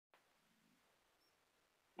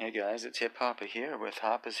Hey guys, it's Hoppa here with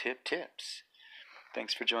Hoppa's Hip Tips.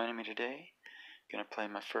 Thanks for joining me today. Gonna play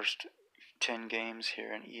my first 10 games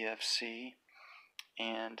here in EFC,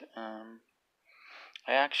 and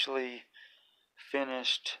I actually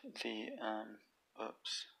finished the I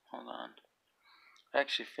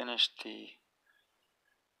actually finished the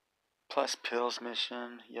plus pills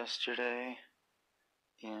mission yesterday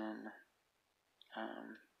in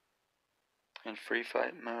free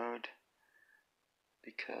fight mode,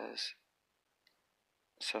 because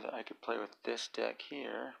so that I could play with this deck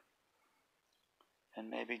here and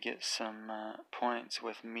maybe get some points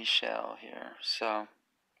with Michelle here. So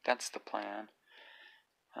that's the plan.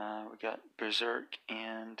 We got Berzerk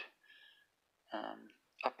and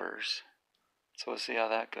Uppers, so we'll see how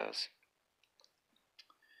that goes.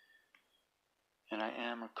 And I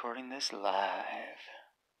am recording this live.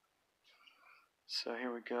 So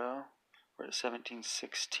here we go. We're at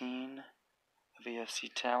 1716 of EFC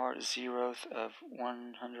Tower, 0th of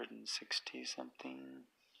 160 something.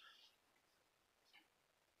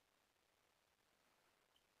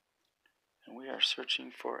 And we are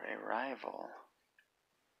searching for a rival.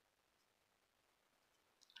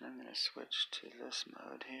 I'm going to switch to this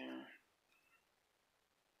mode here.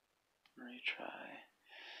 Retry.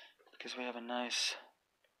 Because we have a nice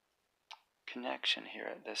connection here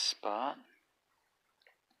at this spot.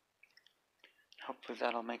 Hopefully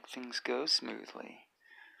that'll make things go smoothly.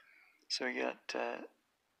 So we got the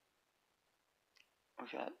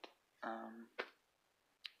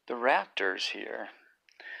Raptors here.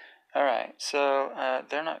 Alright, so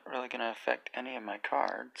they're not really going to affect any of my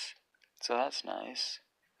cards, so that's nice.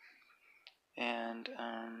 And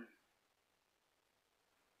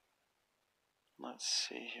let's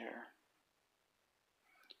see here.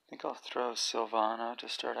 I think I'll throw Silvano to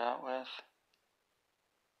start out with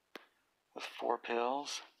 4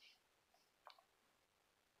 pills.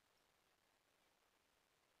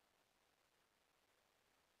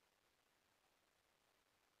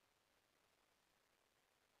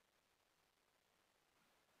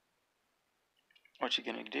 What you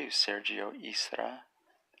gonna do, Sergio Isra?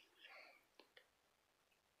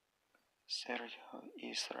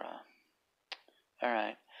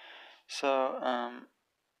 Alright, so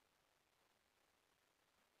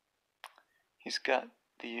he's got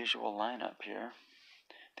the usual lineup here.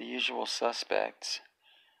 The usual suspects: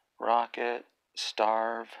 Rocket,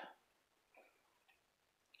 Starve,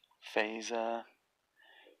 Phasa.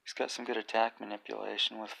 He's got some good attack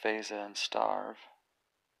manipulation with Phasa and Starve.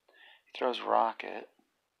 He throws Rocket,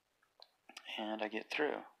 and I get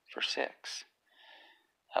through for 6.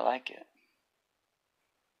 I like it.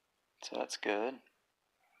 So that's good.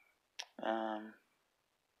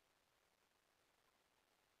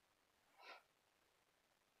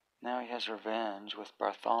 Now he has revenge with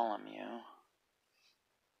Bartholomew.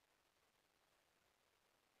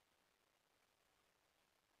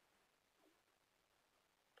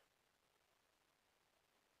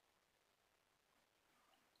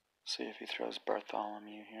 See if he throws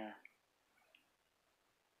Bartholomew here.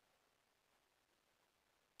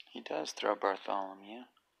 He does throw Bartholomew.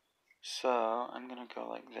 So I'm going to go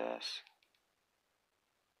like this.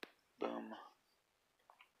 Boom.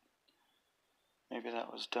 Maybe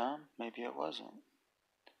that was dumb. Maybe it wasn't.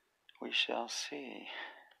 We shall see.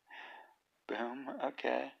 Boom.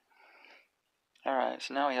 Okay. Alright,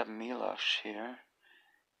 so now we have Milos here.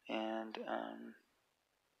 And,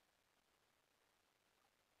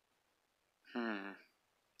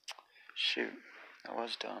 shoot. That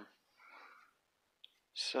was dumb.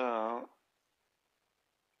 So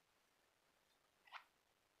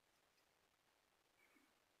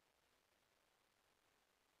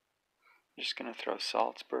I'm just going to throw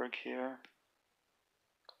Salzburg here.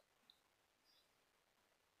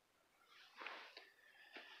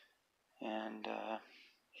 And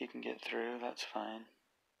he can get through, that's fine.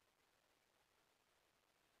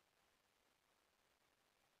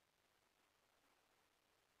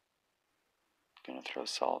 Gonna throw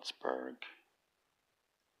Salzburg.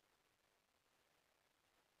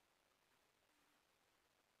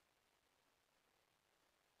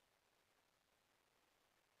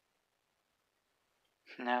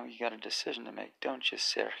 Now you got a decision to make, don't you,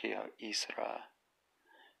 Sergio Isra?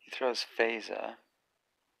 He throws Phasa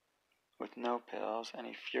with no pills, and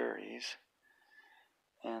he furies,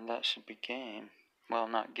 and that should be game. Well,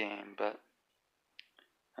 not game, but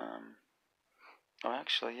oh,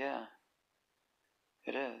 actually, yeah,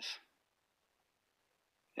 it is.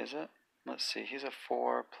 Is it? Let's see. He's a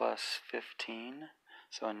 4 plus 15,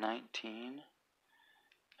 so a 19,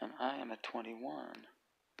 and I am a 21.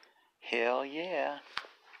 Hell yeah!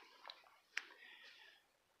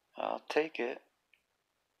 I'll take it.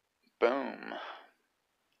 Boom.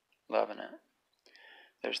 Loving it.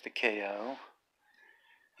 There's the KO.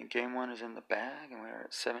 And game 1 is in the bag, and we're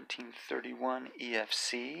at 1731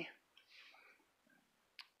 EFC.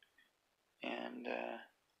 And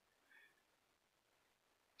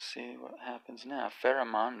see what happens now.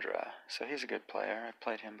 Faramandra. So he's a good player. I've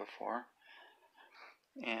played him before.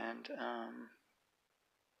 And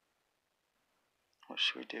what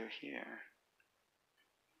should we do here?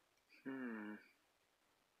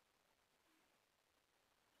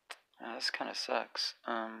 This kind of sucks.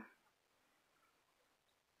 I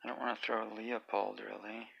don't want to throw Leopold,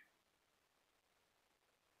 really.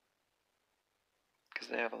 Because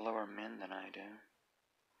they have a lower min than I do.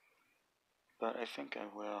 But I think I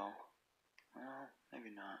will. Well,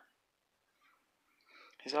 maybe not.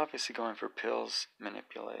 He's obviously going for pills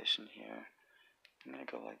manipulation here. I'm going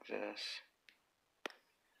to go like this.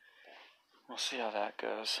 We'll see how that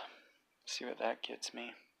goes. See what that gets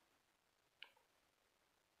me.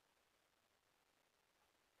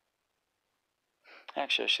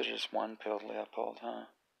 Actually, I should have just one-pilled Leopold, huh?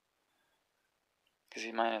 Because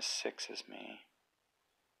he -6 me.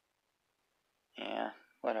 Yeah,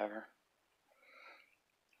 whatever.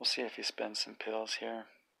 We'll see if he spends some pills here.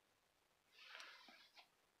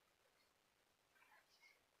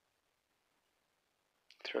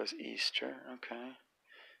 Throws Easter, okay.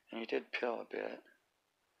 And he did pill a bit.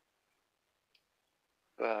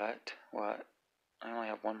 But, what? I only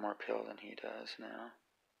have one more pill than he does now.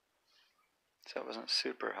 So it wasn't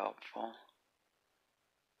super helpful.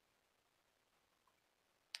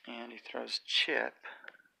 And he throws chip.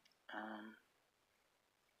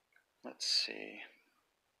 Let's see.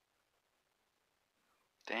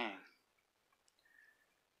 Dang.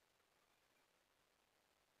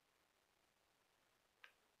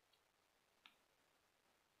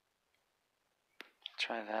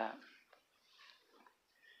 Try that.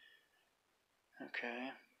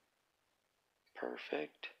 Okay.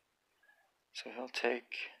 Perfect. So he'll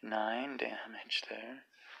take 9 damage there.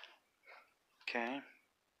 Okay.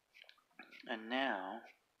 And now,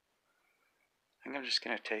 I think I'm just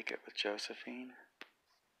going to take it with Josephine.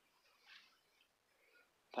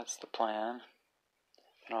 That's the plan.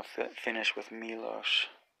 And I'll finish with Milos.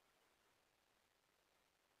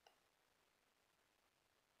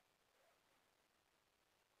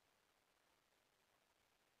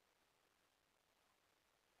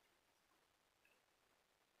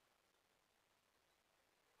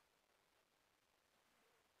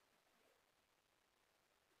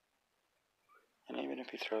 And even if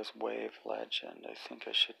he throws Wave Legend, I think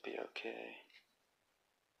I should be okay.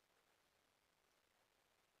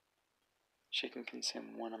 She can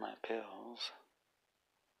consume one of my pills.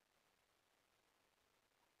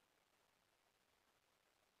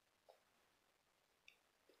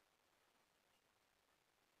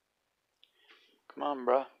 Come on,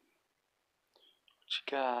 bruh. What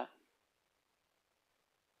you got?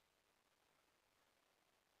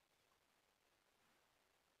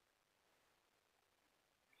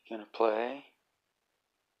 You gonna play?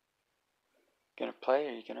 You gonna play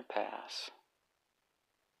or you gonna pass?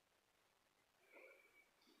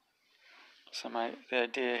 So the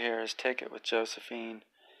idea here is take it with Josephine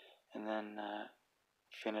and then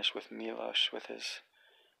finish with Milos with his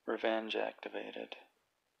revenge activated.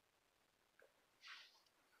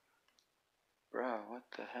 Bro, what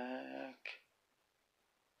the heck?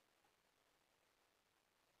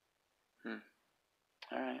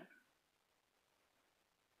 Alright.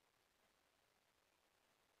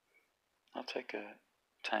 I'll take a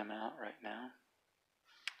timeout right now.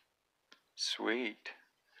 Sweet.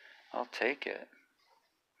 I'll take it.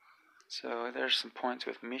 So there's some points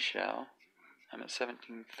with Michel. I'm at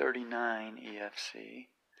 1739 EFC.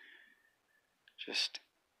 Just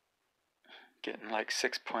getting like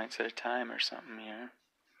 6 points at a time or something here.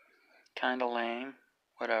 Kinda lame.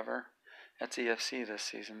 Whatever. That's EFC this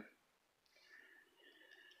season.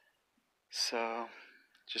 So,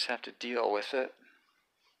 just have to deal with it.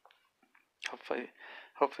 Hopefully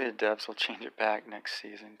the devs will change it back next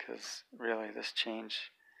season, because really this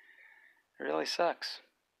change really sucks.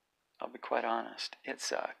 I'll be quite honest. It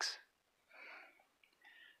sucks.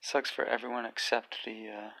 Sucks for everyone except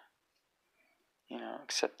the,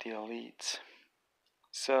 except the elites.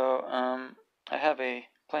 So, I have a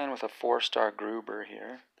plan with a 4-star Gruber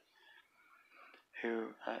here,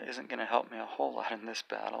 who isn't going to help me a whole lot in this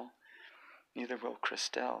battle. Neither will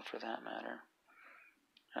Christelle, for that matter.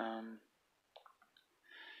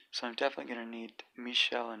 So I'm definitely going to need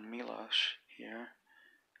Michel and Milos here.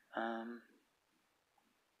 In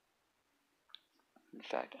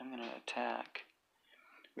fact, I'm going to attack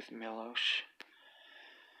with Milos.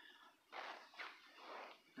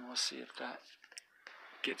 we'll see if that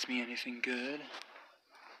gets me anything good.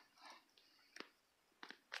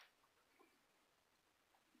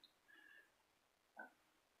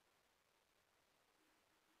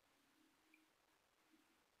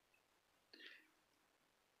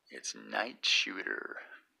 It's Night Shooter.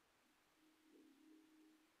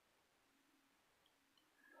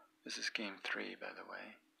 This is game 3, by the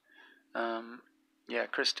way. Yeah,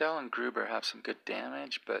 Christelle and Gruber have some good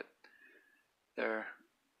damage, but their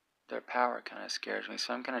power kind of scares me,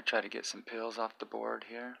 so I'm going to try to get some pills off the board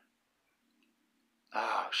here.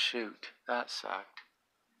 Oh, shoot. That sucked.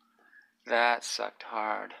 That sucked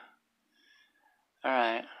hard.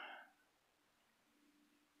 Alright.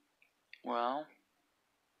 Well,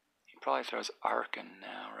 he probably throws Arkin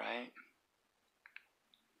now, right?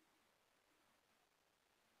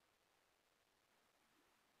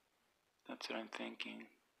 That's what I'm thinking.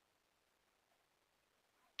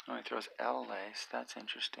 Oh, he throws L-Lace. That's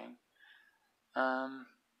interesting. I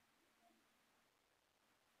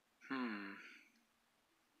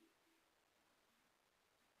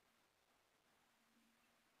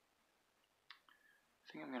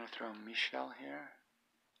think I'm going to throw Michelle here.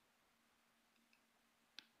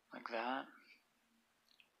 Like that.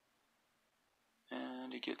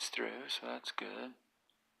 And he gets through, so that's good.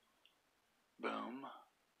 Boom.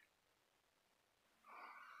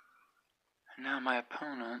 And now my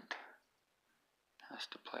opponent has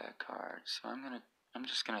to play a card, so I'm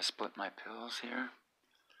just gonna split my pills here.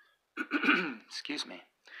 Excuse me.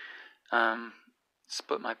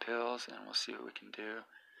 Split my pills, and we'll see what we can do.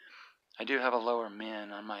 I do have a lower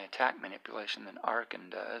min on my attack manipulation than Arkin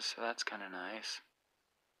does, so that's kind of nice.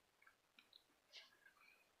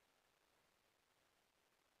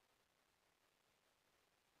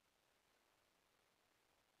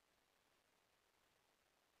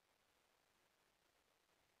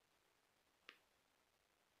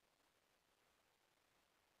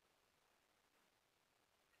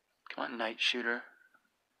 Come on, Night Shooter.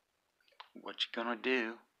 What you gonna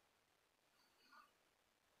do?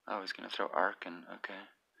 Oh, he's gonna throw Arkin. Okay.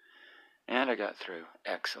 And I got through.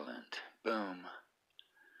 Excellent. Boom.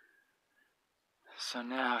 So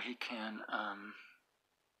now he can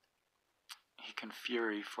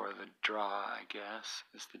Fury for the draw, I guess,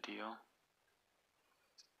 is the deal.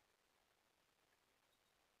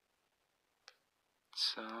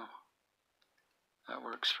 So that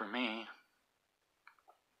works for me.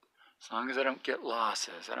 As long as I don't get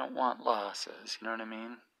losses. I don't want losses, you know what I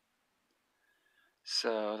mean?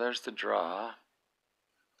 So there's the draw.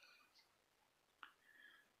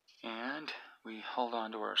 And we hold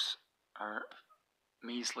on to our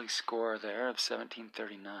measly score there of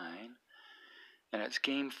 1739. And it's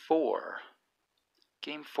game 4.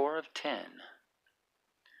 Game 4 of 10.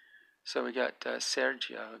 So we got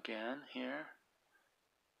Sergio again here.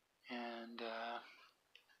 And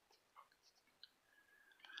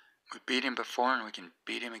we beat him before, and we can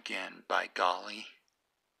beat him again, by golly.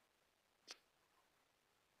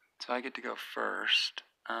 So I get to go first.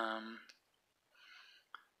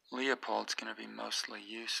 Leopold's going to be mostly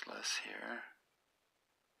useless here.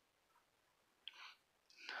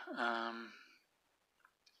 I'm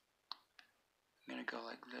going to go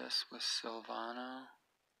like this with Silvano.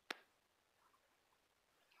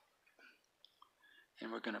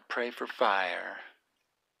 And we're going to pray for fire.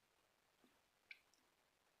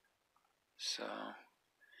 So,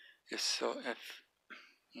 if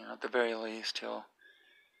you know, at the very least,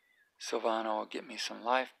 Silvano will get me some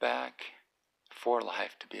life back, 4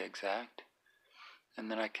 life to be exact, and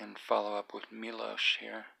then I can follow up with Milos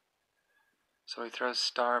here. So he throws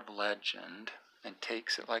Starve Legend and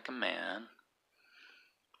takes it like a man.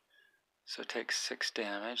 So it takes 6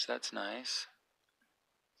 damage, that's nice.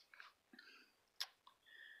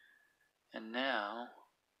 And now,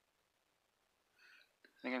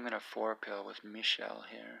 I think I'm going to 4-pill with Michel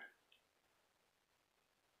here.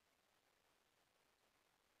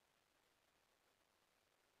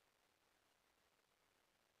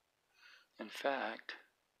 In fact,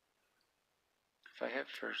 if I hit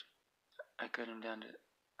first, I cut him down to...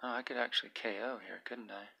 Oh, I could actually KO here,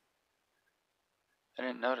 couldn't I? I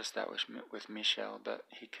didn't notice that was with Michel, but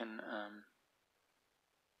he can...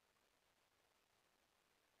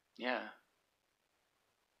 yeah.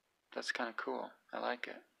 That's kind of cool. I like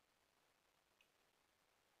it.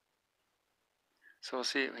 So we'll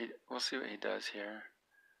see what he does here.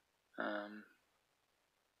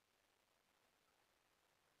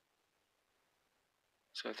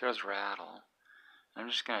 So he throws Rattle. I'm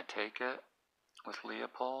just going to take it with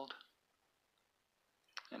Leopold.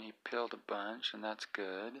 And he pilled a bunch, and that's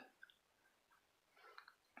good.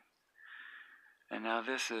 And now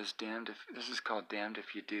this is called damned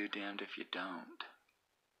if you do, damned if you don't.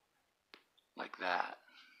 Like that.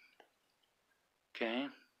 Okay?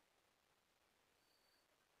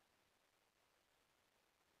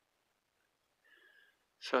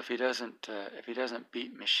 So if he doesn't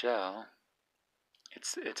beat Michel,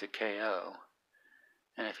 it's a KO.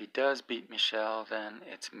 And if he does beat Michel, then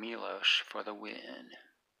it's Milos for the win.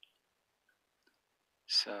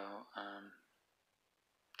 So,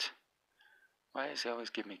 why does he always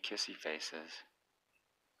give me kissy faces?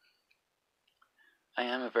 I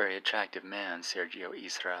am a very attractive man, Sergio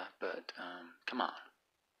Isra, but come on.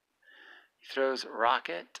 He throws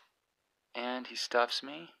rocket, and he stuffs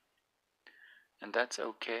me. And that's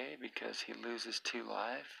okay, because he loses 2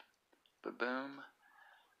 life. Ba-boom.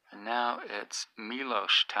 And now it's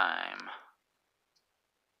Milos time.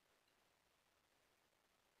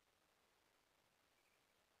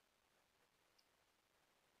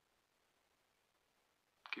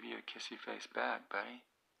 Give you a kissy face back, buddy.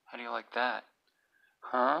 How do you like that?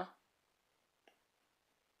 Huh?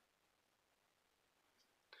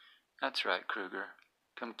 That's right, Kruger.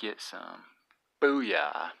 Come get some.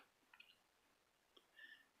 Booyah!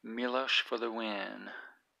 Milos for the win.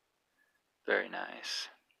 Very nice.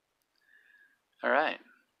 Alright.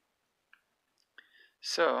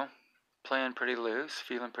 So, playing pretty loose,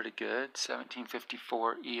 feeling pretty good.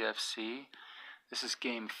 1754 EFC. This is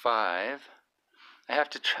game 5. I have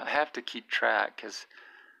to keep track because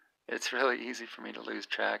it's really easy for me to lose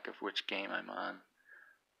track of which game I'm on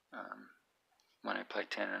when I play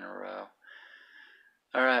 10 in a row.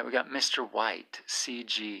 Alright, we got Mr. White,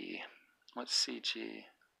 CG. What's CG?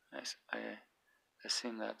 I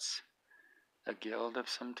assume that's a guild of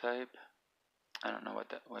some type. I don't know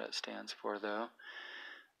what it stands for though.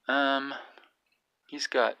 He's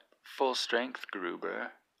got full strength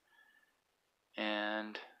Gruber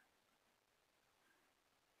and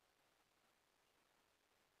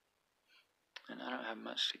I don't have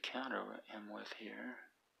much to counter him with here.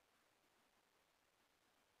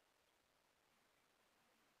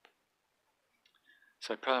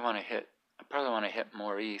 So I probably want to hit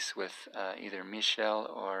Maurice with either Michel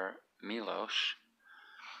or Milos.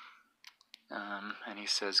 And he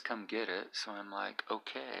says, come get it. So I'm like,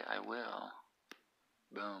 okay, I will.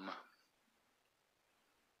 Boom.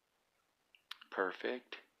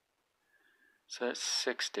 Perfect. So that's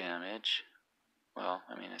 6 damage. Well,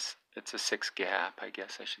 I mean, it's a 6 gap, I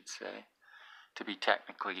guess I should say, to be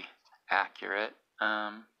technically accurate.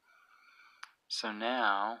 So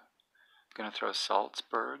now, I'm going to throw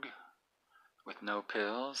Salzburg with no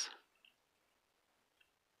pills.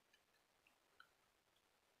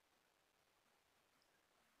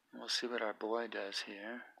 We'll see what our boy does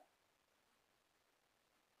here.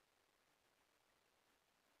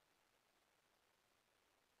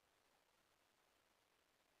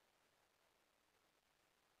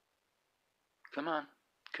 Come on,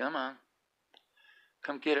 come on.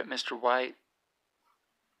 Come get it, Mr. White.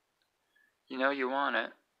 You know you want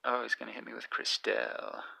it. Oh, he's going to hit me with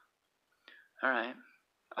Christelle. Alright.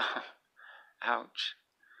 Oh, ouch.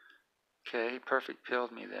 Okay, perfect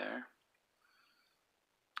pilled me there.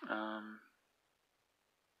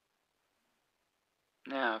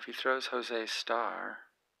 Now, if he throws Jose Star,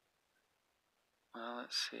 well,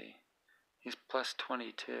 let's see. He's plus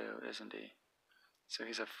 22, isn't he? So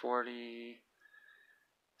he's a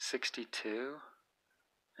 62,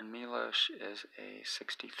 and Milos is a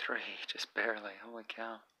 63, just barely. Holy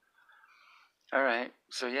cow. Alright,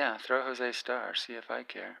 so yeah, throw Jose Star, see if I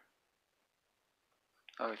care.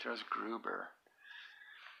 Oh, he throws Gruber.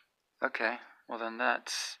 Okay, well then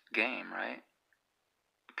that's game, right?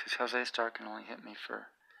 Because Jose Star can only hit me for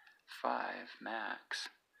 5 max.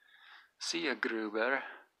 See ya, Gruber.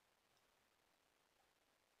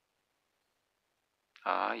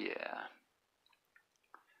 Aw, yeah.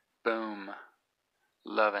 Boom.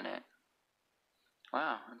 Loving it.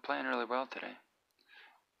 Wow, I'm playing really well today.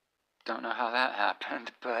 Don't know how that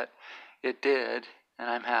happened, but it did, and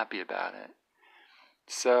I'm happy about it.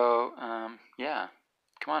 So, yeah.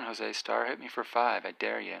 Come on, Jose Star, hit me for 5, I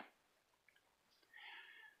dare you.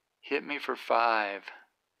 Hit me for 5.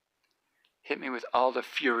 Hit me with all the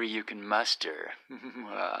fury you can muster.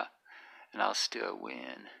 And I'll still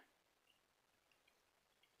win.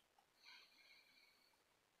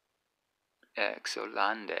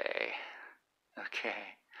 Exolande.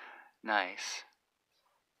 Okay, nice.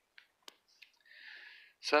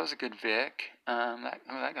 So that was a good Vic.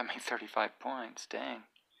 That got me 35 points. Dang.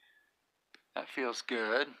 That feels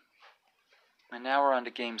good. And now we're on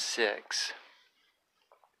to game 6.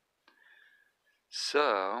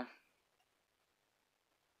 So,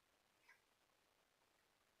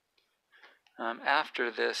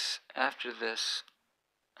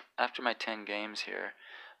 After my 10 games here,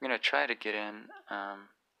 I'm going to try to get in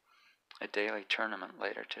a daily tournament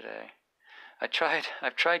later today. I've tried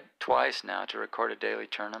twice now to record a daily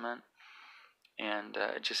tournament, and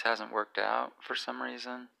it just hasn't worked out for some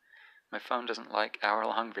reason. My phone doesn't like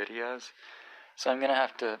hour-long videos, so I'm going to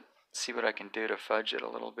have to see what I can do to fudge it a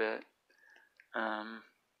little bit. I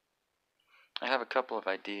have a couple of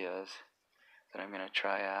ideas that I'm going to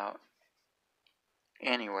try out.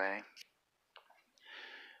 Anyway,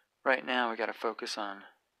 right now we got to focus on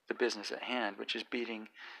the business at hand, which is beating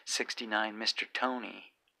 69 Mr.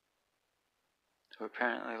 Tony, who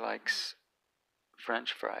apparently likes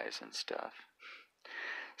French fries and stuff.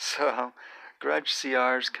 So, Grudge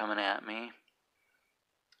CR's coming at me,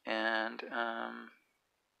 and I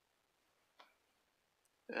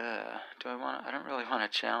don't really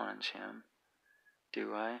want to challenge him,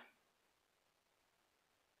 do I?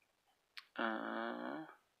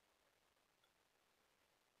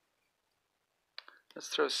 Let's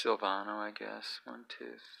throw Silvano, I guess. 1,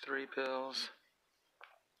 2, 3 pills,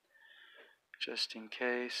 just in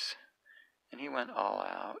case. And he went all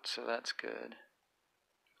out, so that's good.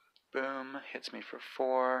 Boom, hits me for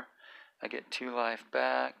 4. I get 2 life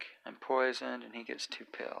back. I'm poisoned, and he gets 2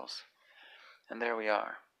 pills. And there we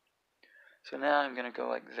are. So now I'm going to go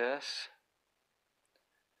like this.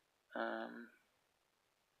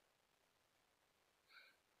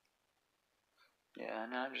 Yeah,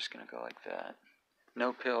 now I'm just going to go like that.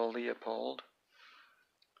 No pill Leopold.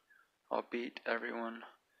 I'll beat everyone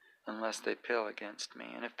unless they pill against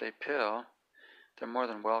me. And if they pill, they're more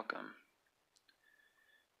than welcome.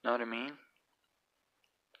 Know what I mean?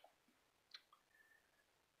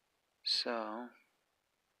 So,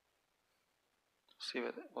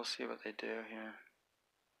 we'll see what they do here.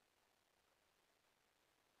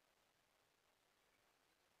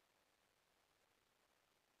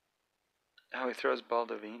 Oh, he throws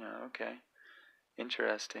Baldovino. Okay.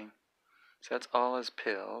 Interesting. So that's all his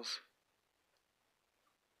pills.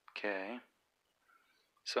 Okay.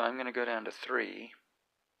 So I'm going to go down to 3.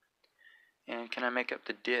 And can I make up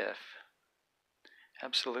the diff?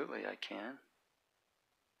 Absolutely I can.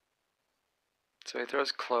 So he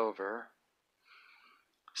throws Clover.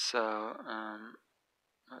 So,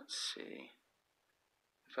 let's see.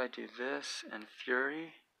 If I do this and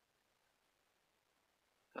Fury,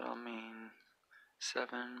 that'll mean 7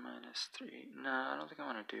 minus 3. No, I don't think I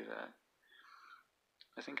want to do that.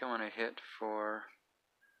 I think I want to hit for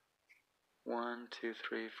 1, 2,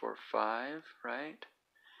 3, 4, 5, right?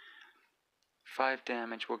 5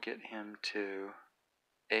 damage will get him to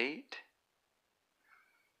 8.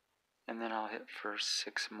 And then I'll hit for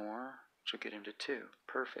 6 more, which will get him to 2.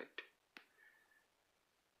 Perfect.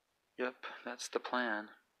 Yep, that's the plan.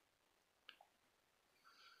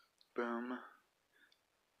 Boom.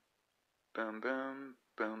 Boom, boom,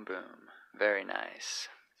 boom, boom. Very nice.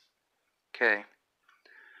 Okay.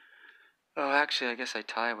 Oh, actually, I guess I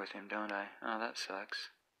tie with him, don't I? Oh, that sucks.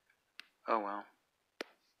 Oh, well.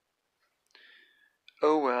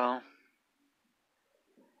 Oh, well.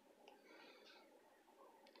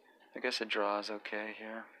 I guess a draw is okay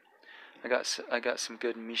here. I got some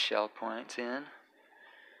good Michel points in,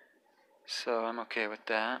 so I'm okay with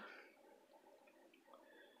that.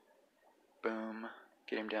 Boom.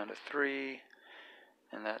 Get him down to 3,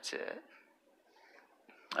 and that's it.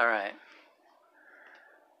 Alright.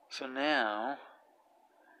 So now,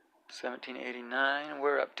 1789,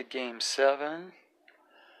 we're up to game 7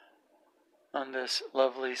 on this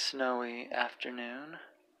lovely snowy afternoon.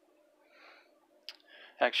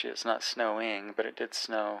 Actually, it's not snowing, but it did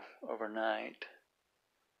snow overnight.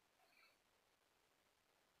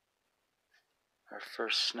 Our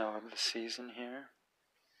first snow of the season here.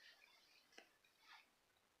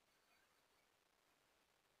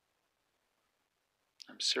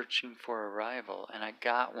 I'm searching for a rival, and I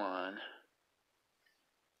got one.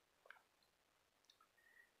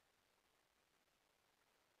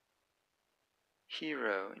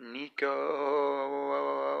 Hero,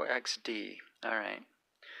 Nico XD. Alright.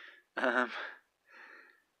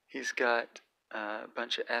 He's got a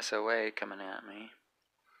bunch of SOA coming at me.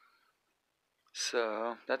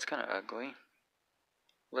 So, that's kind of ugly.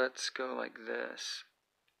 Let's go like this.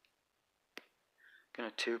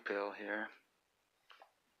 Gonna 2-pill here.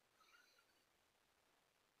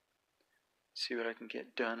 See what I can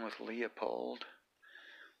get done with Leopold.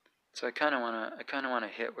 So I kind of wanna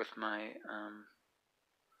hit with my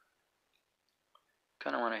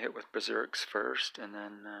hit with Berzerks first, and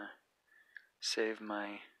then save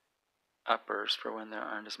my uppers for when there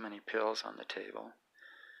aren't as many pills on the table.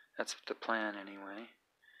 That's the plan anyway.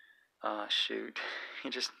 Ah, shoot.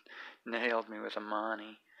 He just nailed me with a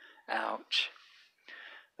money. Ouch.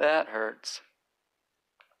 That hurts.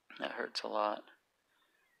 That hurts a lot.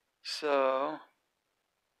 So,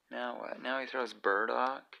 now what? Now he throws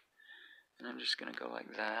burdock, and I'm just going to go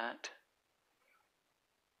like that.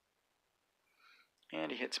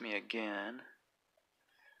 And he hits me again.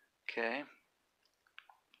 Okay.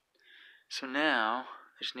 So now,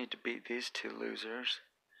 I just need to beat these two losers.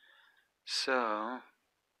 So,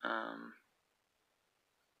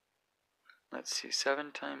 let's see,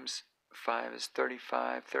 7 times 5 is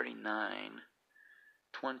 35, 39,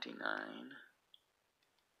 29.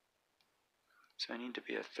 So I need to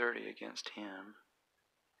be a 30 against him.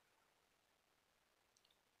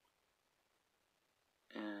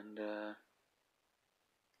 And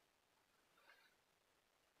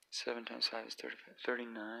 7 times 5 is 35,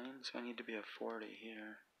 39, so I need to be a 40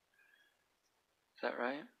 here. Is that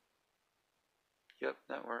right? Yep,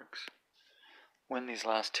 that works. Win these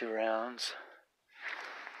last 2 rounds.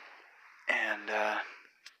 And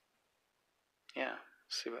yeah,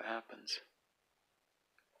 see what happens.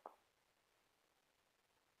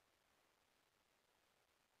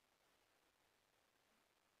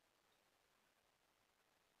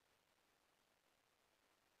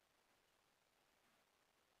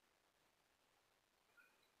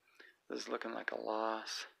 This is looking like a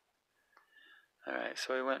loss. Alright,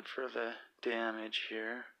 so we went for the damage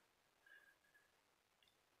here.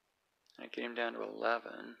 I get him down to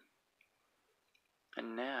 11.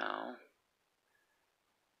 And now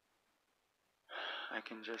I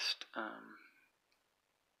can just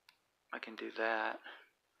I can do that.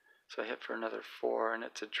 So I hit for another 4 and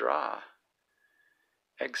it's a draw.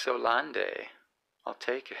 Exolande. I'll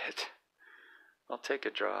take it. I'll take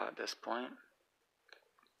a draw at this point.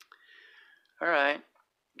 Alright,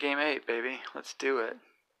 game 8, baby. Let's do it.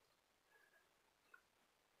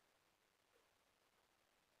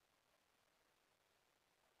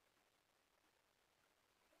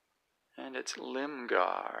 And it's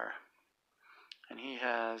Limgar. And he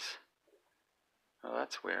has, well,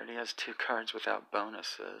 that's weird. He has 2 cards without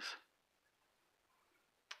bonuses.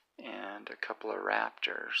 And a couple of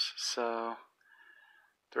Raptors. So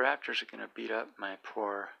the Raptors are going to beat up my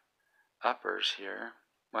poor Uppers here.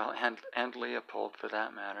 Well, and Leopold for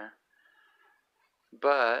that matter.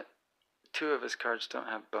 But 2 of his cards don't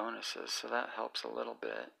have bonuses, so that helps a little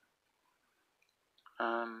bit.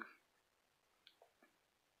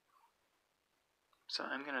 So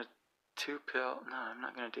I'm going to 2-pill. No, I'm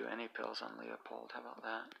not going to do any pills on Leopold. How about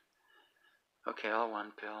that? Okay, I'll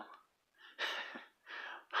 1-pill.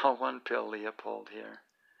 I'll 1-pill Leopold here.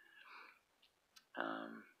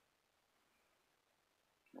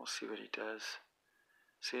 We'll see what he does.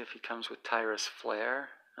 See if he comes with Tyrus Flare,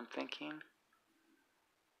 I'm thinking.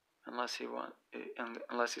 Unless he's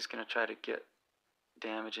going to try to get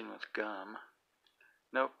damage in with gum.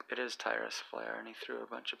 Nope, it is Tyrus Flare, and he threw a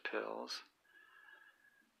bunch of pills.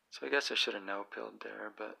 So I guess I should have no-pilled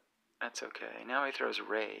there, but that's okay. Now he throws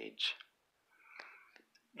Rage.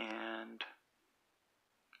 And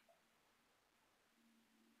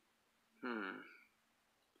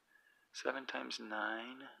 7 times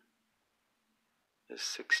 9 is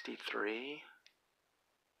 63.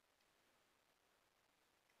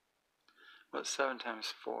 What's 7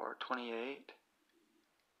 times 4? 28.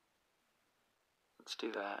 Let's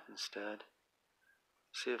do that instead.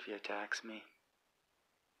 See if he attacks me.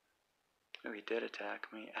 Oh, he did attack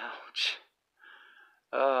me. Ouch.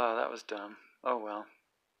 Oh, that was dumb. Oh well.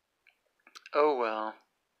 Oh well.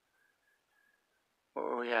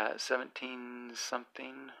 Oh yeah, 17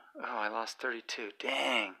 something. Oh, I lost 32.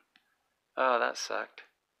 Dang. Oh, that sucked.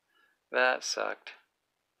 That sucked.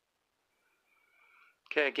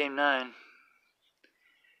 Okay, game 9.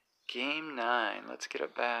 Game 9. Let's get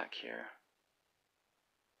it back here.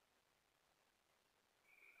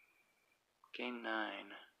 Game 9.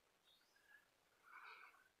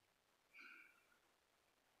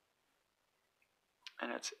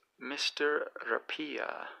 And it's Mr.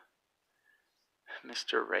 Rapia.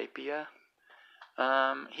 Mr. Rapia.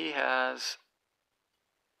 He has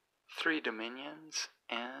 3 Dominions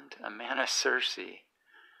and a Mana Cersei.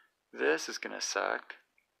 This is gonna suck.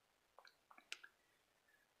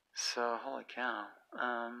 So, holy cow.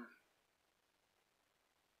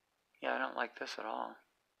 Yeah, I don't like this at all.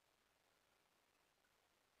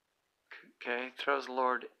 Okay, throws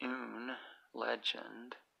Lord Oon,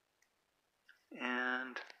 Legend.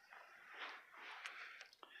 And I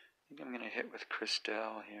think I'm going to hit with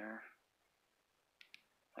Christelle here.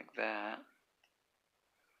 Like that.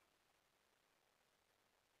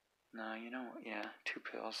 No, you know what? Yeah, 2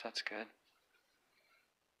 pills. That's good.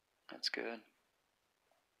 That's good.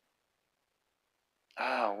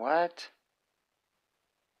 Oh, what?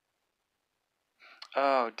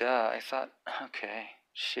 Oh, duh. I thought, okay,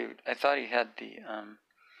 shoot. I thought he had the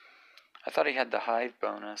hive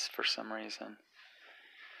bonus for some reason.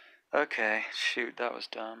 Okay, shoot, that was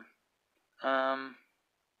dumb.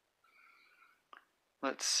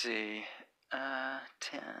 Let's see.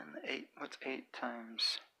 10, 8, what's 8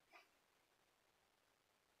 times?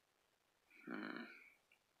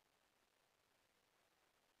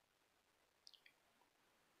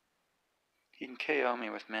 He can KO me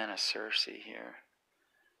with Mana Cersei here.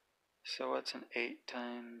 So what's an 8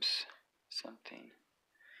 times something?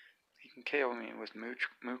 He can KO me with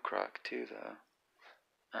Mukrok too, though.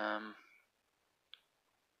 I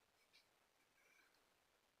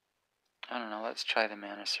don't know, let's try the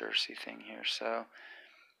Mana Cersei thing here. So,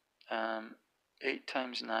 8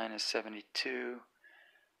 times 9 is 72,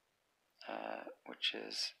 which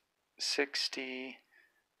is 60,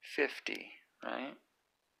 50, right?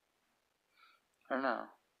 Or no,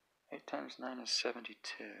 8 times 9 is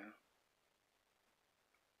 72.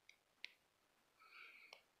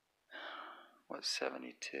 What's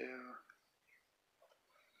 72?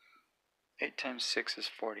 8 times 6 is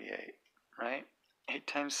 48, right? 8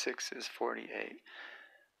 times 6 is 48.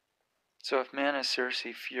 So if Mana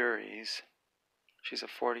Cersei Furies, she's a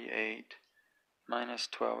 48, minus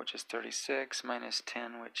 12, which is 36, minus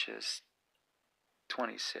 10, which is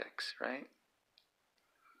 26, right?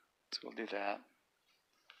 So we'll do that.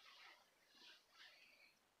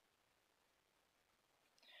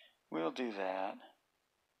 We'll do that.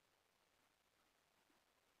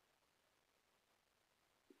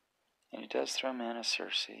 And he does throw Mana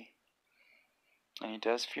Cersei. And he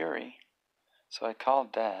does Fury. So I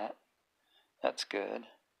called that. That's good.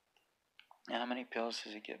 Now how many pills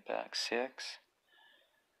does he get back? 6?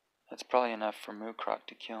 That's probably enough for Mukrok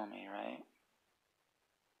to kill me, right?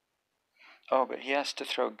 Oh, but he has to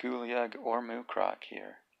throw Guliug or Mukrok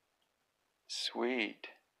here. Sweet.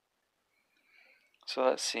 So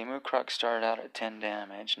let's see. Mukrok started out at 10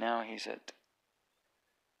 damage. Now he's at...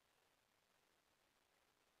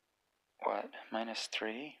 what? Minus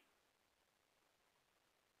 3?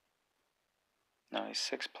 No, he's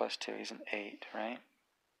 6 plus 2. He's an 8, right?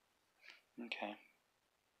 Okay.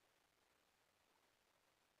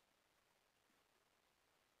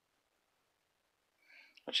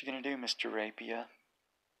 What you gonna do, Mr. Rapia?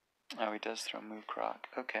 Oh, he does throw Mukrok.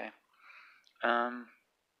 Okay.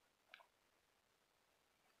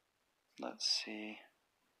 Let's see.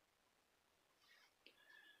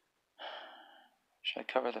 Should I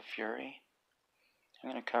cover the Fury? I'm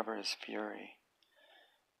gonna cover his Fury.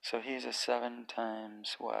 So he's a 7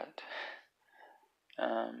 times what?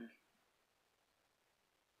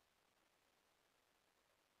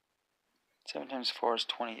 7 times 4 is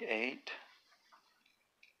 28.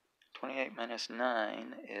 28 minus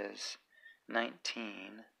 9 is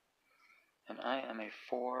 19. And I am a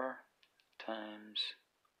 4 times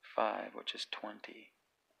 5, which is 20.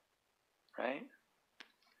 Right?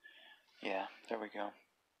 Yeah, there we go.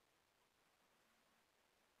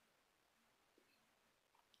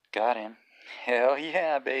 Got him. Hell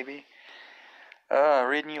yeah, baby.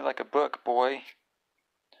 Reading you like a book, boy.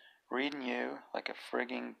 Reading you like a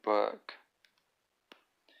frigging book.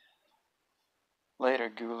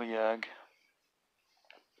 Later, Guliug.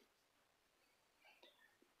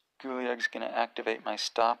 Guliug's going to activate my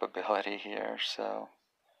stop ability here, so,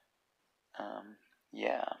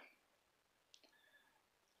 yeah.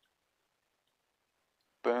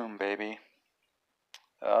 Boom, baby.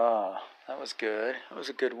 Oh, that was good. That was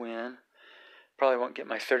a good win. Probably won't get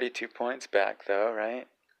my 32 points back, though, right?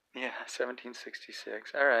 Yeah,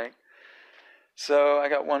 1766. All right. So I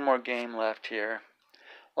got one more game left here.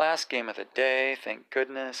 Last game of the day, thank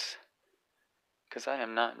goodness, because I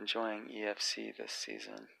am not enjoying EFC this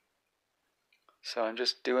season. So I'm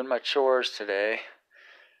just doing my chores today.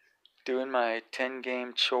 Doing my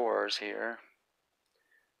 10-game chores here.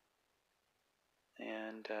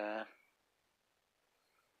 And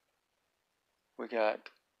we got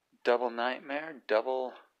double Nightmare,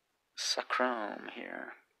 double Sacrum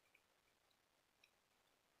here.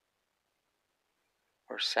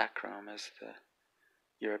 Or Sacrum as the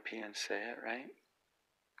Europeans say it, right?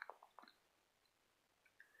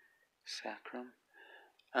 Sacrum.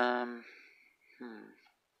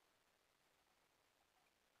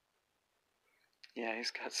 Yeah,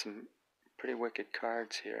 he's got some pretty wicked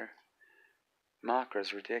cards here.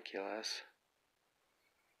 Makra's ridiculous.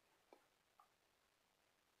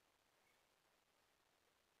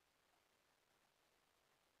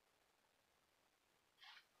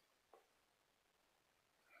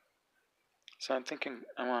 So I'm thinking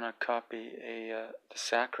I want to copy the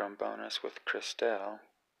Sacrum bonus with Christelle.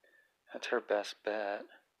 That's her best bet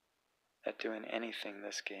at doing anything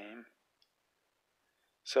this game.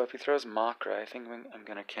 So if he throws Makra, I think I'm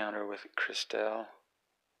going to counter with Christelle.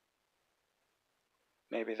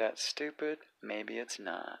 Maybe that's stupid, maybe it's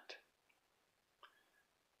not.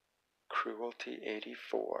 Cruelty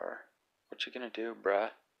 84. What you gonna do, bruh?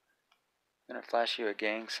 I'm gonna flash you a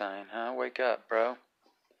gang sign, huh? Wake up, bro.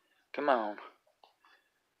 Come on.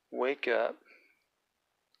 Wake up.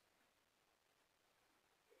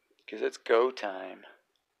 'Cause it's go time.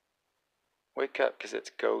 Wake up, 'cause it's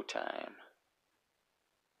go time.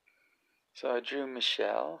 So I drew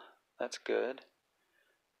Michelle. That's good.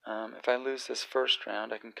 If I lose this first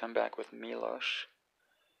round, I can come back with Milos.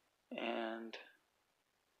 And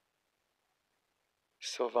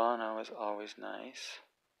Silvano is always nice.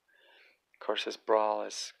 Of course, his brawl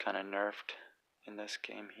is kind of nerfed in this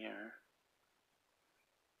game here.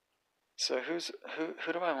 So who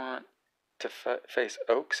do I want to face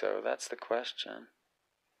Oxo? That's the question.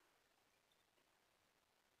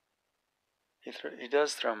 He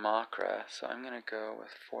does throw Makra, so I'm going to go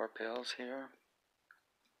with 4 pills here.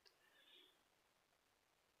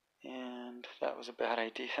 And that was a bad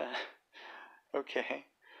idea. Okay,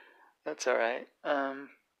 that's alright. So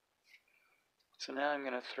now I'm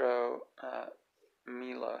going to throw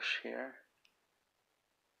Milos here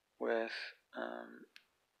with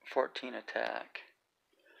 14 attack,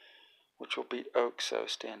 which will beat Oxo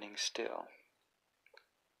standing still.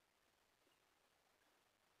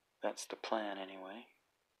 That's the plan anyway.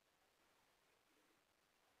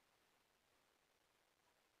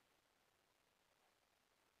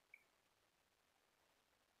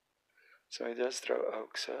 So he does throw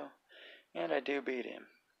Oxo, and I do beat him.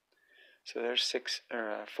 So there's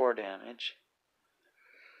 4 damage.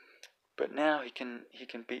 But now he can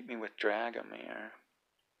beat me with Dragomir.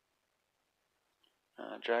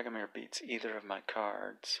 Dragomir beats either of my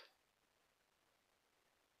cards.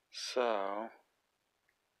 So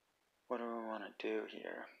what do we want to do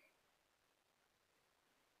here?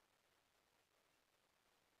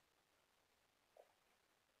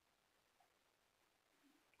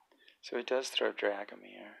 So he does throw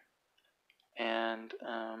Dragomir. And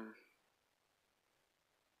I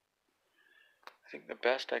think the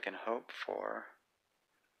best I can hope for,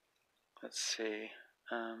 let's see,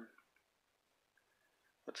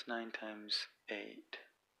 what's 9 times 8?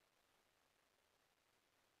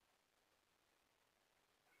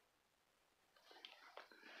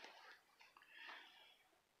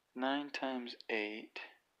 Nine times 8,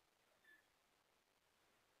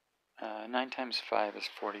 9 times 5 is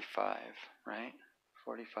 45, right?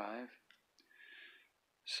 45.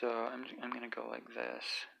 So I'm going to go like this.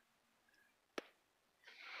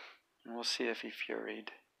 And we'll see if he furied.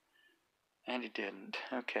 And he didn't.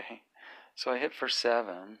 Okay. So I hit for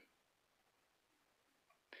 7.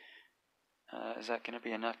 Is that going to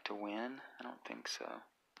be enough to win? I don't think so.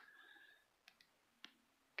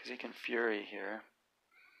 Because he can fury here.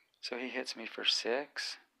 So he hits me for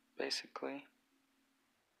 6, basically.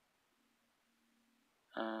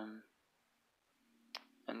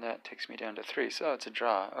 And that takes me down to 3. So it's a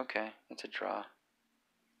draw. Okay, it's a draw.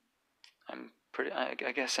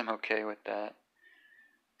 I guess I'm okay with that,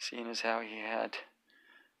 seeing as how he had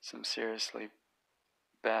some seriously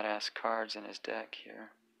badass cards in his deck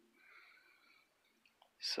here.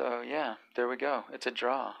 So yeah, there we go. It's a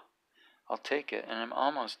draw. I'll take it, and I'm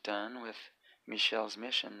almost done with Michelle's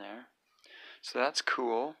mission there. So that's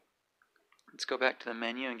cool. Let's go back to the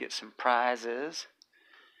menu and get some prizes.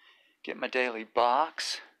 Get my daily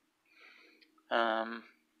box.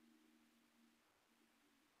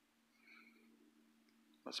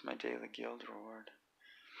 What's my daily guild reward?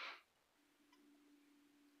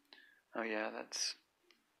 Oh yeah, that's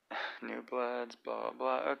new bloods, blah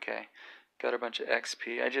blah. Okay, got a bunch of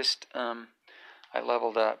XP. I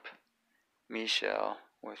leveled up Michelle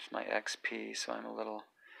with my XP, so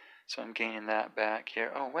I'm gaining that back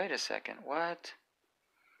here. Oh wait a second, what?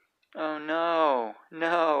 Oh no,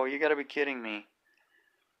 no, you gotta be kidding me.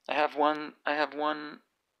 I have one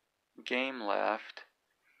game left,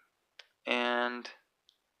 and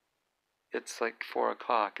it's like 4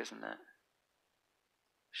 o'clock, isn't it?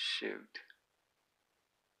 Shoot.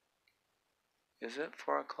 Is it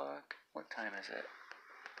 4 o'clock? What time is it?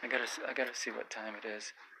 I gotta see what time it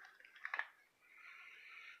is.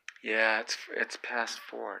 Yeah, it's past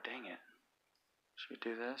 4. Dang it. Should we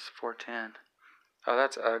do this? 4:10. Oh,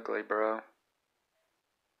 that's ugly, bro.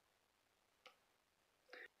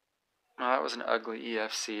 Oh, that was an ugly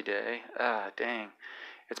EFC day. Ah, dang.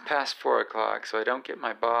 It's past 4 o'clock, so I don't get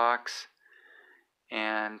my box,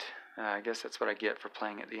 and I guess that's what I get for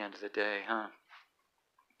playing at the end of the day, huh?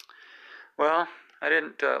 Well, I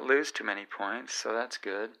didn't lose too many points, so that's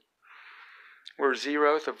good. We're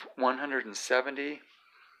 0th of 170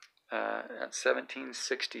 at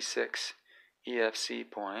 1766 EFC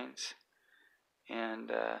points.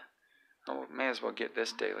 And I may as well get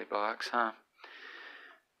this daily box, huh?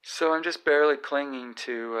 So I'm just barely clinging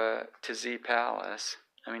to Z Palace.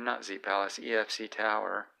 I mean, not Z Palace, EFC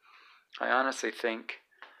Tower. I honestly think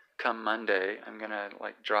come Monday I'm gonna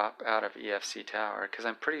like drop out of EFC Tower because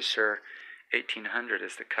I'm pretty sure 1800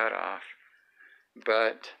 is the cutoff,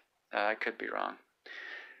 but I could be wrong.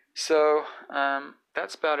 So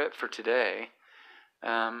that's about it for today.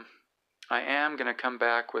 I am gonna come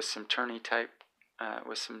back with some tourney play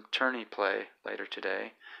later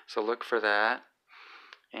today, so look for that.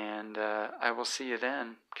 And I will see you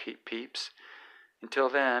then, peeps. Until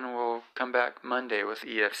then, we'll come back Monday with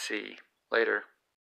EFC. Later.